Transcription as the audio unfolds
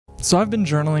So I've been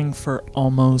journaling for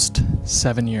almost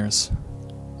 7 years.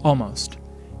 Almost.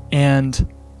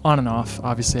 And on and off,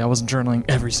 obviously, I wasn't journaling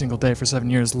every single day for 7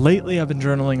 years. Lately, I've been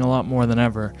journaling a lot more than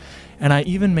ever. And I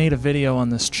even made a video on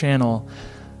this channel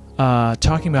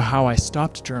talking about how I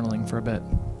stopped journaling for a bit.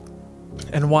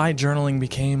 And why journaling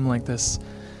became like this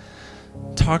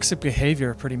toxic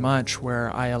behavior, pretty much,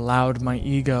 where I allowed my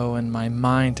ego and my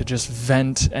mind to just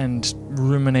vent and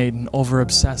ruminate and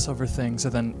over-obsess over things.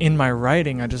 And then in my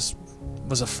writing, I just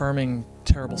was affirming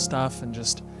terrible stuff and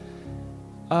just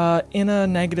in a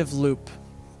negative loop,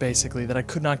 basically, that I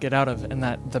could not get out of, and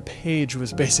that the page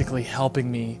was basically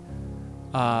helping me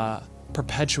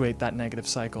perpetuate that negative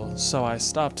cycle. So I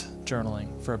stopped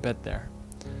journaling for a bit there.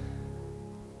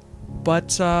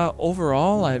 But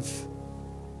overall, I've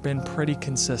been pretty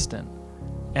consistent.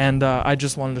 And I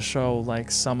just wanted to show like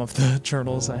some of the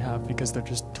journals I have because they're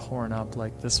just torn up.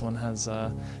 Like this one has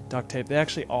duct tape. They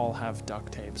actually all have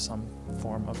duct tape, some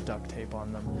form of duct tape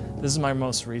on them. This is my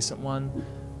most recent one.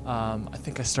 I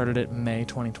think I started it in May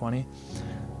 2020,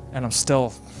 and I'm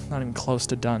still not even close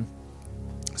to done.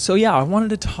 So yeah, I wanted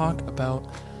to talk about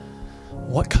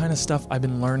what kind of stuff I've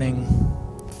been learning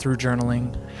through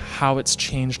journaling, how it's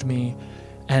changed me,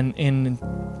 and in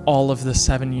all of the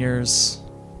 7 years,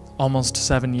 almost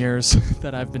 7 years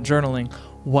that I've been journaling,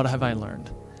 what have I learned?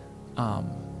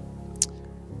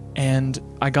 And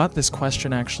I got this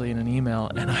question actually in an email,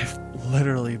 and I've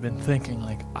literally been thinking,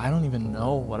 like, I don't even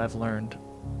know what I've learned.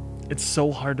 It's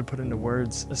so hard to put into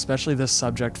words, especially this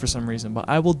subject for some reason, but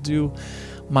I will do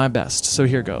my best. So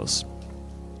here goes.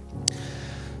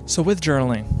 So with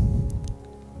journaling,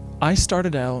 I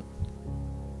started out,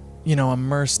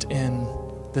 immersed in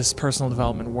this personal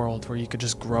development world where you could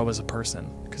just grow as a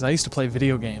person. Because I used to play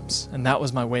video games, and that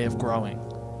was my way of growing.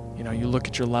 You look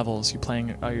at your levels, you're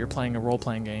playing a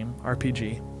role-playing game,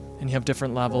 RPG, and you have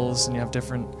different levels, and you have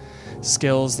different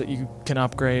skills that you can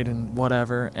upgrade and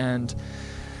whatever, and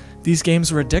these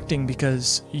games were addicting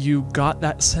because you got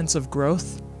that sense of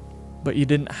growth, but you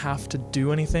didn't have to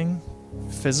do anything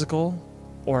physical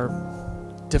or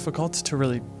difficult to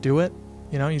really do it.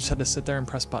 You just had to sit there and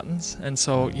press buttons. And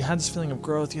so you had this feeling of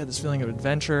growth, you had this feeling of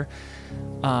adventure.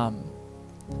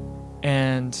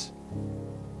 And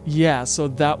yeah, so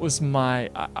that was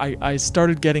I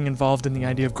started getting involved in the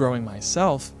idea of growing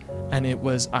myself, and I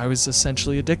was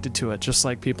essentially addicted to it, just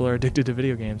like people are addicted to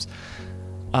video games.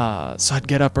 So I'd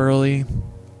get up early,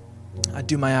 I'd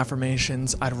do my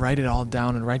affirmations, I'd write it all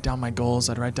down and write down my goals,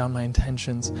 I'd write down my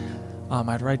intentions,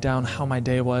 I'd write down how my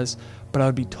day was, but I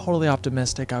would be totally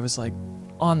optimistic. I was like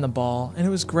on the ball, and it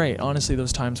was great. Honestly,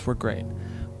 those times were great,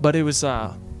 but it was,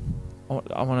 I want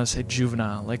to say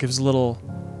juvenile, like it was a little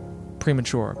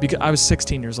premature, because I was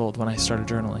 16 years old when I started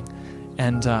journaling,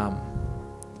 and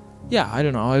yeah, I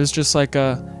don't know, it was just like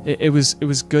it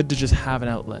was good to just have an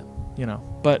outlet.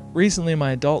 But recently in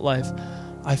my adult life,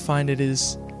 I find it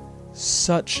is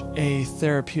such a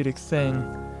therapeutic thing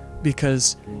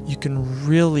because you can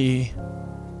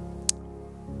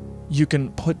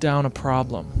put down a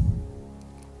problem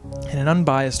in an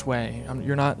unbiased way.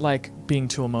 You're not like being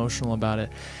too emotional about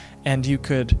it, and you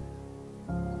could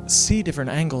see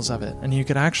different angles of it, and you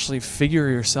could actually figure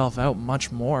yourself out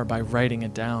much more by writing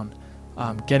it down,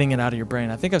 getting it out of your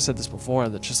brain. I think I've said this before,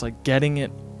 that just like getting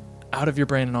it out of your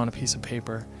brain and on a piece of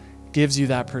paper gives you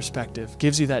that perspective,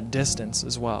 gives you that distance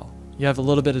as well. You have a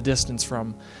little bit of distance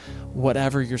from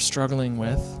whatever you're struggling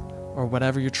with or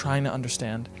whatever you're trying to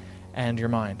understand and your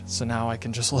mind. So now I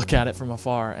can just look at it from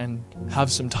afar and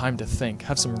have some time to think,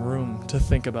 have some room to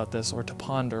think about this or to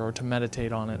ponder or to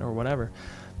meditate on it or whatever.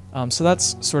 So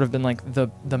that's sort of been like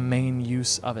the main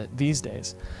use of it these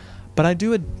days. But I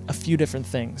do a few different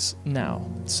things now.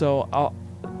 So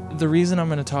the reason I'm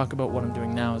going to talk about what I'm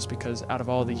doing now is because out of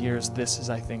all the years, this is,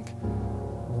 I think,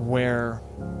 where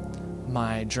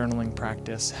my journaling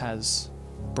practice has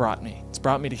brought me. It's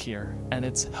brought me to here, and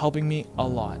it's helping me a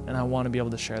lot, and I want to be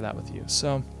able to share that with you.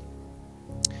 So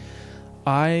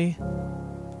as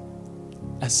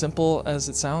simple as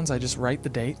it sounds, I just write the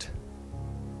date,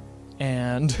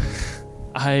 and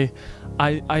I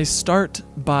start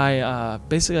by,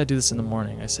 basically I do this in the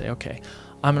morning. I say, okay,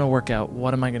 I'm going to work out.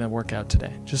 What am I going to work out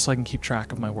today? Just so I can keep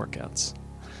track of my workouts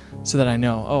so that I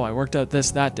know, I worked out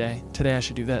that day. Today I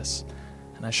should do this.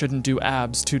 And I shouldn't do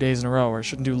abs 2 days in a row, or I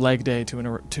shouldn't do leg day 2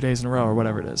 days in a row, or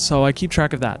whatever it is. So I keep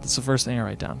track of that. That's the first thing I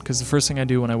write down, because the first thing I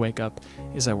do when I wake up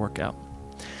is I work out.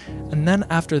 And then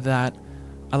after that,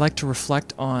 I like to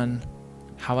reflect on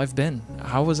how I've been.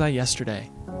 How was I yesterday?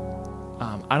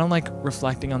 I don't like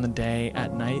reflecting on the day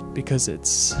at night because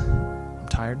I'm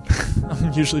tired.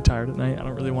 I'm usually tired at night. I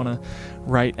don't really want to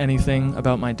write anything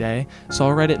about my day. So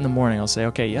I'll write it in the morning. I'll say,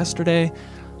 okay, yesterday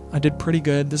I did pretty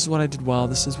good. This is what I did well.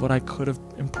 This is what I could have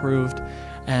improved.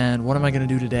 And what am I going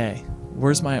to do today?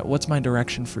 What's my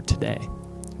direction for today?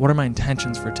 What are my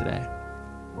intentions for today?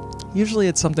 Usually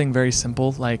it's something very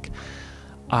simple, like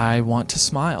I want to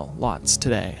smile lots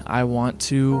today. I want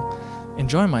to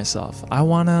enjoy myself. I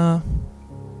want to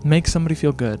make somebody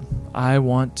feel good. I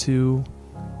want to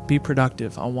be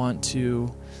productive. I want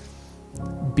to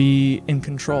be in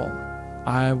control.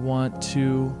 I want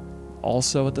to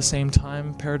also at the same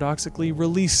time, paradoxically,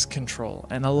 release control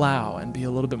and allow and be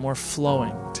a little bit more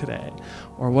flowing today,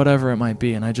 or whatever it might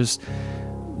be. And I just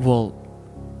will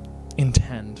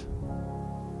intend.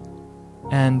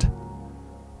 And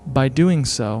by doing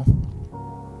so,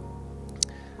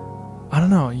 I don't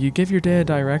know, you give your day a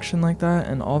direction like that,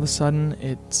 and all of a sudden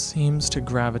it seems to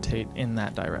gravitate in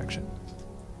that direction.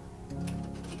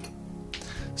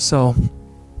 So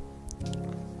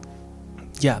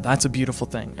yeah, that's a beautiful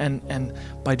thing. And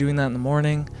by doing that in the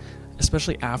morning,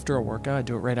 especially after a workout, I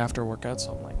do it right after a workout,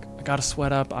 so I'm like, I gotta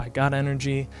sweat up, I got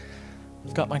energy,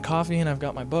 I've got my coffee and I've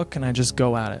got my book, and I just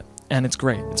go at it. And it's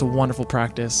great. It's a wonderful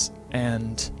practice.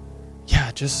 And yeah,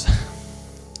 just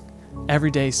every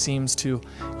day seems to,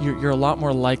 you're a lot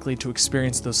more likely to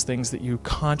experience those things that you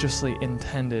consciously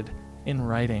intended in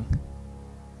writing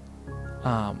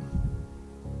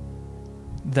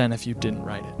than if you didn't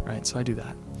write it, right? So I do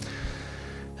that.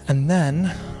 And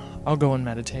then I'll go and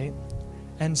meditate.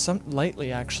 And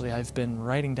lately, actually, I've been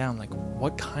writing down, like,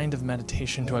 what kind of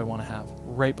meditation do I want to have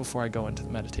right before I go into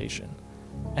the meditation?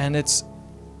 And it's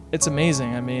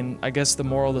amazing. I mean, I guess the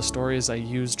moral of the story is I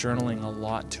use journaling a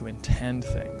lot to intend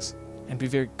things and be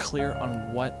very clear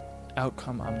on what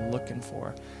outcome I'm looking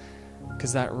for.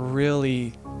 Because that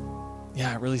really,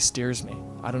 it really steers me.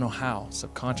 I don't know how.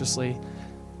 Subconsciously,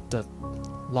 the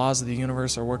laws of the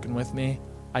universe are working with me.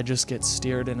 I just get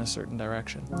steered in a certain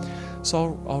direction.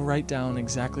 So I'll write down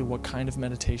exactly what kind of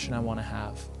meditation I want to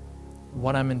have,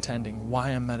 what I'm intending,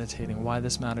 why I'm meditating, why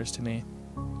this matters to me.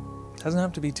 It doesn't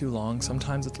have to be too long.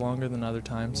 Sometimes it's longer than other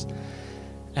times.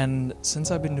 And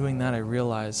since I've been doing that, I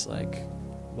realize, like,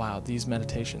 wow, these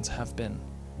meditations have been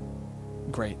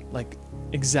great. Like,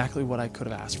 exactly what I could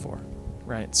have asked for,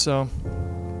 right? So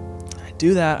I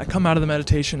do that. I come out of the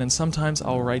meditation, and sometimes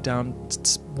I'll write down,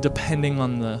 depending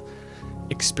on the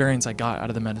experience I got out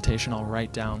of the meditation, I'll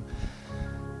write down,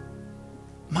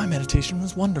 my meditation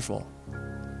was wonderful.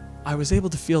 I was able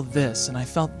to feel this, and I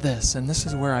felt this, and this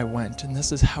is where I went, and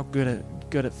this is how good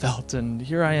it felt, and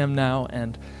here I am now.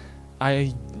 And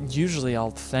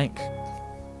I'll thank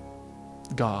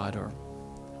God, or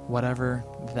whatever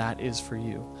that is for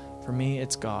you. For me,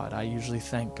 it's God. I usually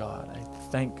thank God. I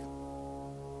thank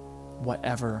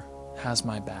whatever has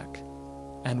my back,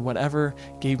 and whatever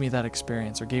gave me that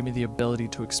experience or gave me the ability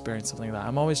to experience something like that.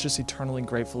 I'm always just eternally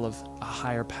grateful of a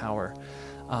higher power.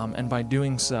 And by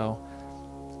doing so,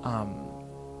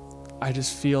 I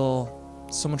just feel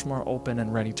so much more open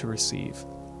and ready to receive.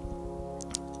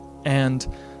 And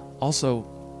also,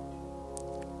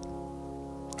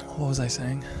 what was I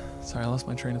saying? Sorry, I lost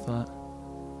my train of thought.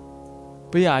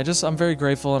 But yeah, I'm very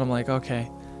grateful, and I'm like, okay,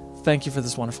 thank you for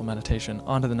this wonderful meditation.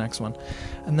 On to the next one.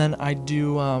 And then I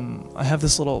have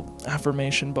this little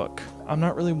affirmation book. I'm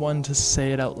not really one to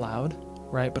say it out loud,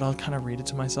 right? But I'll kind of read it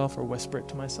to myself or whisper it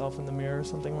to myself in the mirror or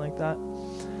something like that.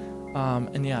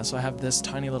 And yeah, so I have this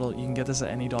tiny little, you can get this at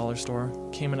any dollar store.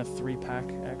 Came in a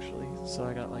 3-pack, actually. So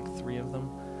I got like 3 of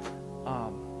them.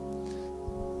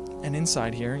 And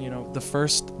inside here, the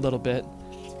first little bit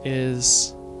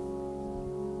is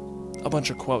a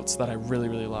bunch of quotes that I really,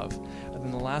 really love. And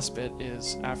then the last bit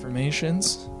is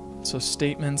affirmations, so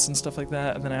statements and stuff like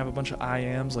that. And then I have a bunch of I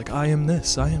ams, like I am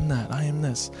this, I am that, I am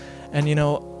this. And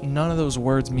none of those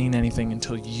words mean anything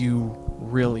until you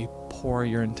really pour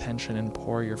your intention and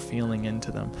pour your feeling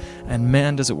into them. And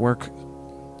man, does it work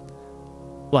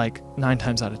like 9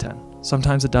 times out of 10.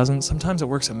 Sometimes it doesn't. Sometimes it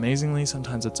works amazingly.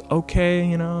 Sometimes it's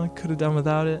okay, I could have done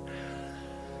without it.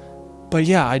 But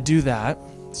yeah, I do that.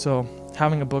 So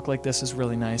having a book like this is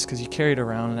really nice because you carry it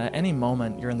around, and at any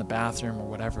moment you're in the bathroom or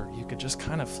whatever, you could just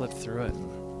kind of flip through it.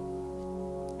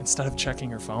 Instead of checking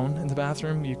your phone in the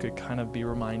bathroom, you could kind of be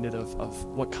reminded of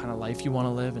what kind of life you want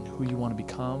to live and who you want to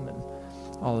become and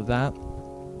all of that.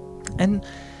 And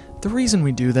the reason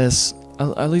we do this,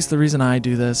 at least the reason I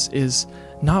do this, is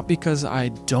not because I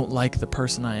don't like the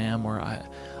person I am, or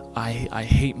I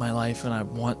hate my life and I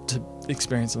want to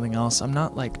experience something else. I'm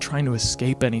not like trying to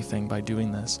escape anything by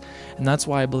doing this. And that's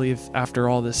why I believe after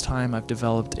all this time I've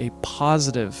developed a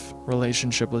positive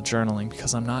relationship with journaling,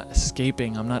 because I'm not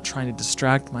escaping. I'm not trying to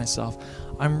distract myself.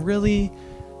 I'm really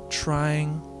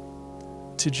trying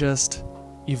to just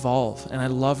evolve, and I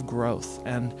love growth,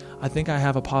 and I think I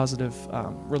have a positive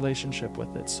relationship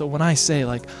with it. So when I say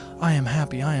like I am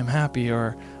happy,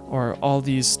 or all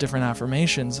these different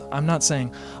affirmations, I'm not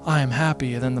saying I am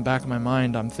happy and then in the back of my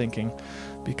mind I'm thinking,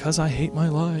 because I hate my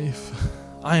life.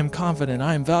 I am confident,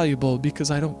 I am valuable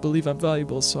because I don't believe I'm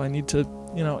valuable, so I need to,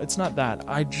 it's not that.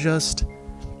 I just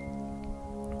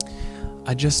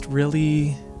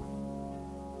really,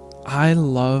 I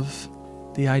love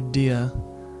the idea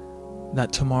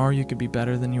that tomorrow you could be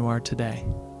better than you are today.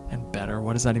 And better,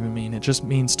 what does that even mean? It just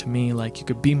means to me like you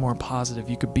could be more positive,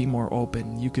 you could be more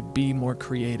open, you could be more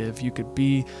creative, you could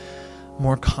be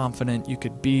more confident, you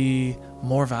could be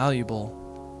more valuable,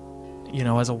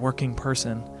 as a working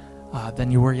person than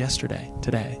you were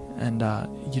today. And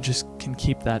you just can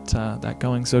keep that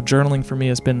going. So journaling for me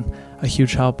has been a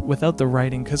huge help without the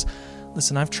writing, because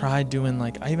listen, I've tried doing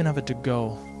I even have a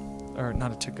to-do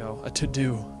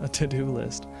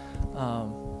list.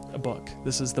 A book.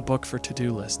 This is the book for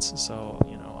to-do lists. So,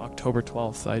 October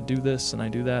 12th, I do this and I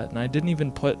do that. And I didn't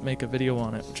even make a video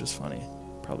on it, which is funny.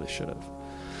 Probably should have.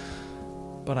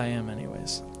 But I am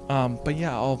anyways. But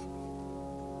yeah, I'll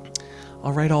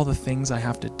write all the things I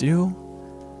have to do.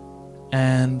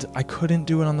 And I couldn't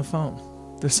do it on the phone.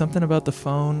 There's something about the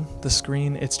phone, the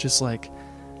screen, it's just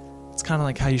it's kind of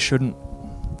like how you shouldn't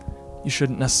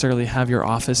necessarily have your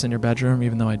office in your bedroom,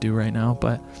 even though I do right now,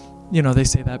 but they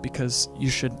say that because you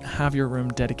should have your room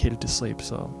dedicated to sleep.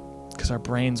 So, because our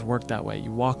brains work that way.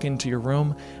 You walk into your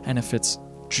room, and if it's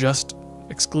just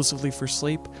exclusively for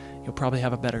sleep, you'll probably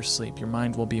have a better sleep. Your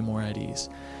mind will be more at ease.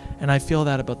 And I feel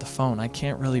that about the phone. I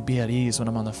can't really be at ease when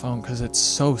I'm on the phone because it's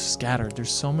so scattered. There's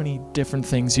so many different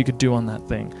things you could do on that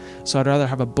thing. So I'd rather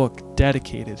have a book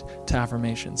dedicated to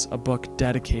affirmations, a book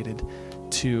dedicated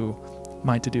to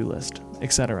my to-do list,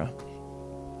 etc.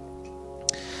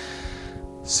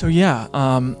 So yeah,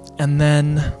 and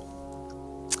then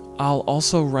I'll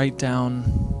also write down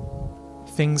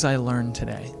things I learned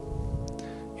today.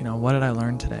 What did I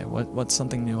learn today? What's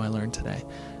something new I learned today?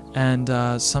 And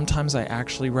sometimes I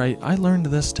actually write, I learned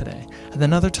this today. And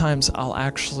then other times I'll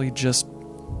actually just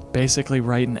basically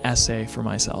write an essay for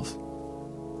myself.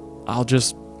 I'll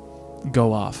just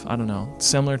go off. I don't know.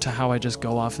 Similar to how I just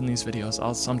go off in these videos,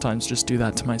 I'll sometimes just do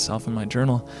that to myself in my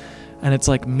journal. And it's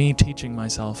like me teaching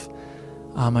myself.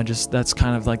 That's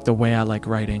kind of like the way I like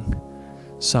writing.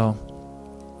 So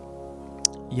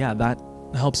yeah, that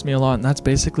helps me a lot, and that's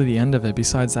basically the end of it.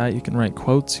 Besides that, you can write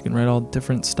quotes, you can write all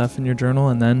different stuff in your journal,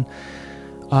 and then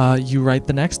you write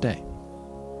the next day.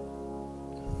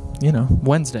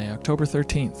 Wednesday, October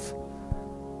 13th.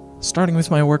 Starting with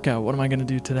my workout. What am I going to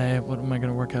do today? What am I going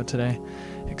to work out today?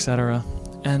 Etc.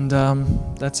 And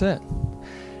that's it.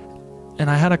 And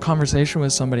I had a conversation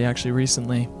with somebody actually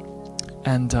recently,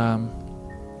 and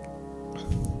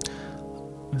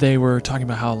they were talking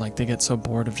about how they get so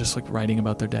bored of just writing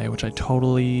about their day, which I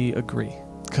totally agree,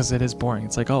 because it is boring.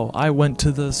 It's I went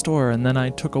to the store and then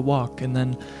I took a walk and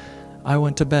then I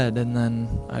went to bed and then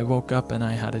I woke up and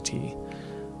I had a tea.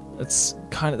 That's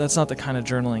not the kind of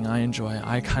journaling I enjoy.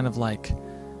 I kind of like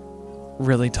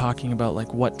really talking about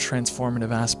what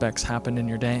transformative aspects happened in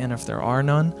your day, and if there are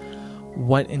none,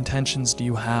 what intentions do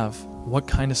you have? What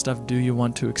kind of stuff do you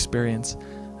want to experience?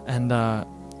 And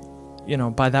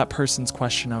by that person's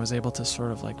question, I was able to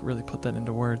sort of really put that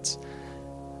into words.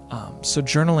 So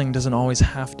journaling doesn't always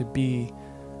have to be,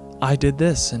 I did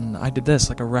this and I did this,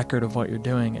 a record of what you're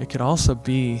doing. It could also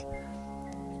be,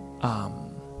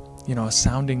 a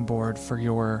sounding board for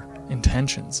your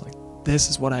intentions. This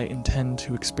is what I intend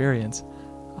to experience.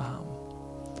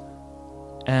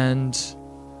 And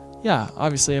yeah,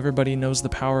 obviously everybody knows the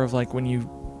power of when you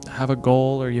have a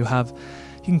goal, or you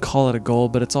can call it a goal,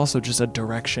 but it's also just a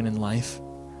direction in life.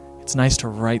 It's nice to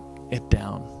write it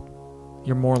down.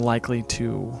 You're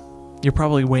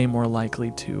probably way more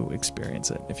likely to experience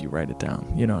it if you write it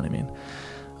down. You know what I mean?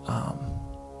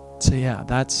 So yeah,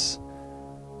 that's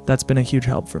been a huge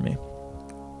help for me.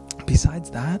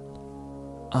 Besides that,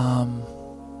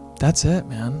 that's it,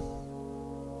 man.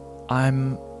 I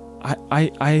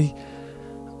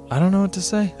don't know what to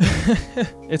say.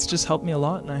 It's just helped me a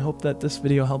lot, and I hope that this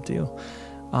video helped you.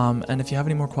 And if you have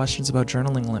any more questions about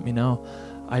journaling, let me know.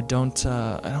 I don't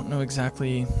know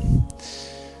exactly.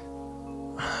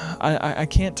 I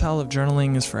can't tell if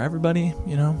journaling is for everybody.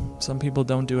 Some people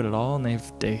don't do it at all, and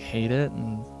they hate it,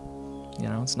 and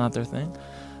it's not their thing.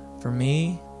 For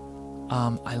me,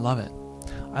 I love it.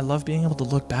 I love being able to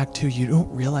look back too. You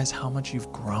don't realize how much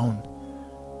you've grown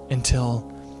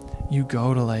until you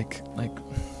go to like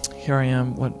here I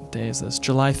am, what day is this?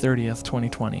 July 30th,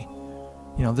 2020.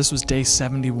 You know, this was day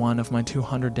 71 of my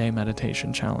 200-day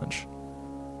meditation challenge.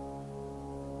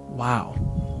 Wow.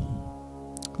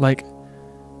 Like,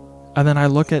 and then I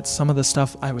look at some of the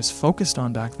stuff I was focused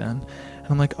on back then, and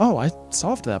I'm like, oh, I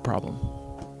solved that problem.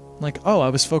 Like, oh, I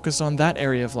was focused on that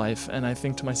area of life, and I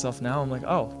think to myself now, I'm like,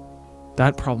 oh,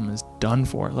 that problem is done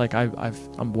for. Like,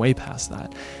 I'm way past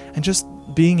that. And just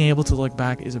being able to look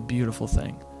back is a beautiful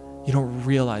thing. You don't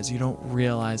realize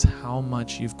how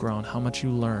much you've grown, how much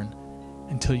you learn,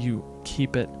 until you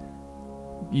keep a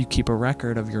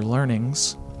record of your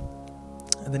learnings,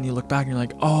 and then you look back and you're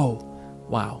like, oh,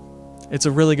 wow. It's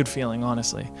a really good feeling,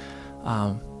 honestly.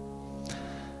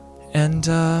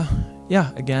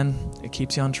 Yeah, again, it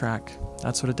keeps you on track.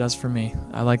 That's what it does for me.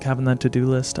 I like having that to-do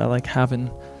list. I like having,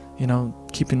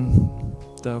 keeping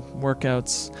the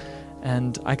workouts.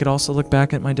 And I could also look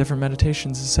back at my different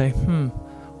meditations and say,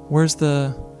 where's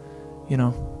the,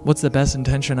 what's the best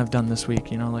intention I've done this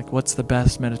week? Like, what's the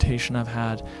best meditation I've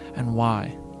had and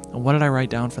why? And what did I write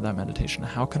down for that meditation?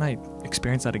 How can I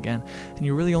experience that again? And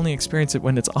you really only experience it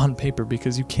when it's on paper,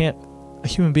 because a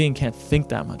human being can't think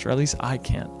that much, or at least I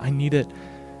can't. I need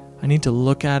to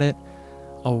look at it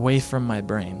away from my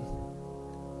brain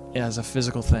as a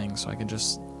physical thing, so I can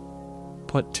just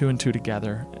put two and two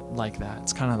together like that.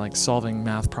 It's kind of like solving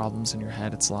math problems in your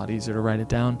head. It's a lot easier to write it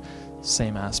down.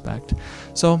 Same aspect.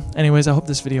 So anyways, I hope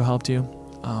this video helped you.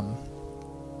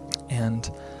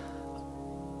 And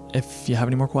if you have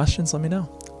any more questions, let me know.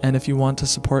 And if you want to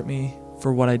support me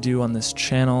for what I do on this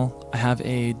channel, I have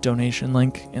a donation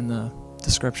link in the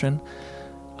description,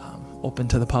 open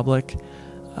to the public.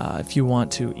 If you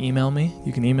want to email me,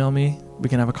 you can email me. We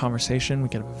can have a conversation. We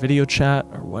can have a video chat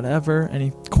or whatever.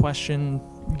 Any question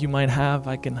you might have,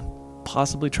 I can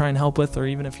possibly try and help with, or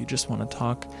even if you just want to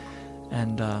talk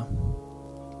and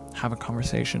have a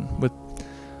conversation with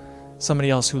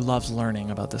somebody else who loves learning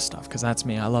about this stuff, because that's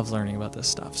me. I love learning about this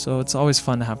stuff. So it's always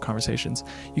fun to have conversations.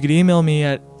 You could email me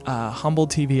at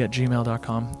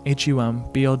humbledtv@gmail.com,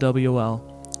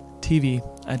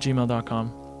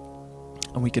 humbowltv@gmail.com,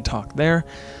 and we could talk there.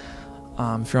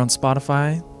 If you're on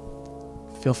Spotify,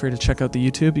 feel free to check out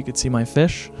the YouTube. You could see my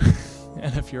fish.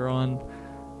 And if you're on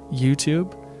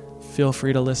YouTube, feel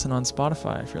free to listen on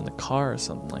Spotify. If you're in the car or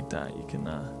something like that, you can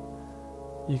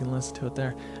listen to it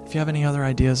there. If you have any other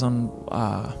ideas on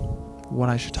what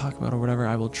I should talk about or whatever,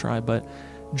 I will try. But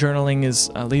journaling is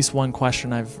at least one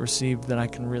question I've received that I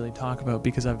can really talk about,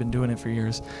 because I've been doing it for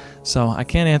years. So I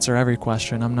can't answer every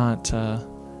question. I'm not,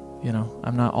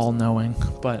 I'm not all-knowing,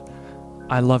 but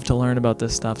I love to learn about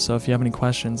this stuff. So if you have any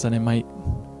questions, then it might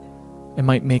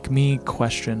make me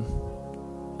question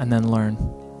and then learn,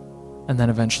 and then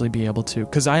eventually be able to.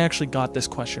 Because I actually got this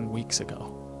question weeks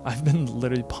ago. I've been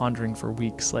literally pondering for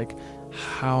weeks, like,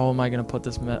 how am I going to put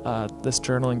this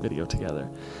journaling video together?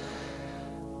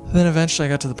 Then eventually I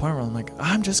got to the point where I'm like,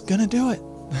 I'm just going to do it.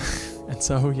 And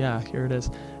so, yeah, here it is.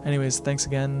 Anyways, thanks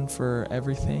again for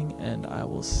everything, and I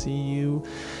will see you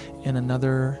in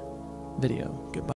another video. Goodbye.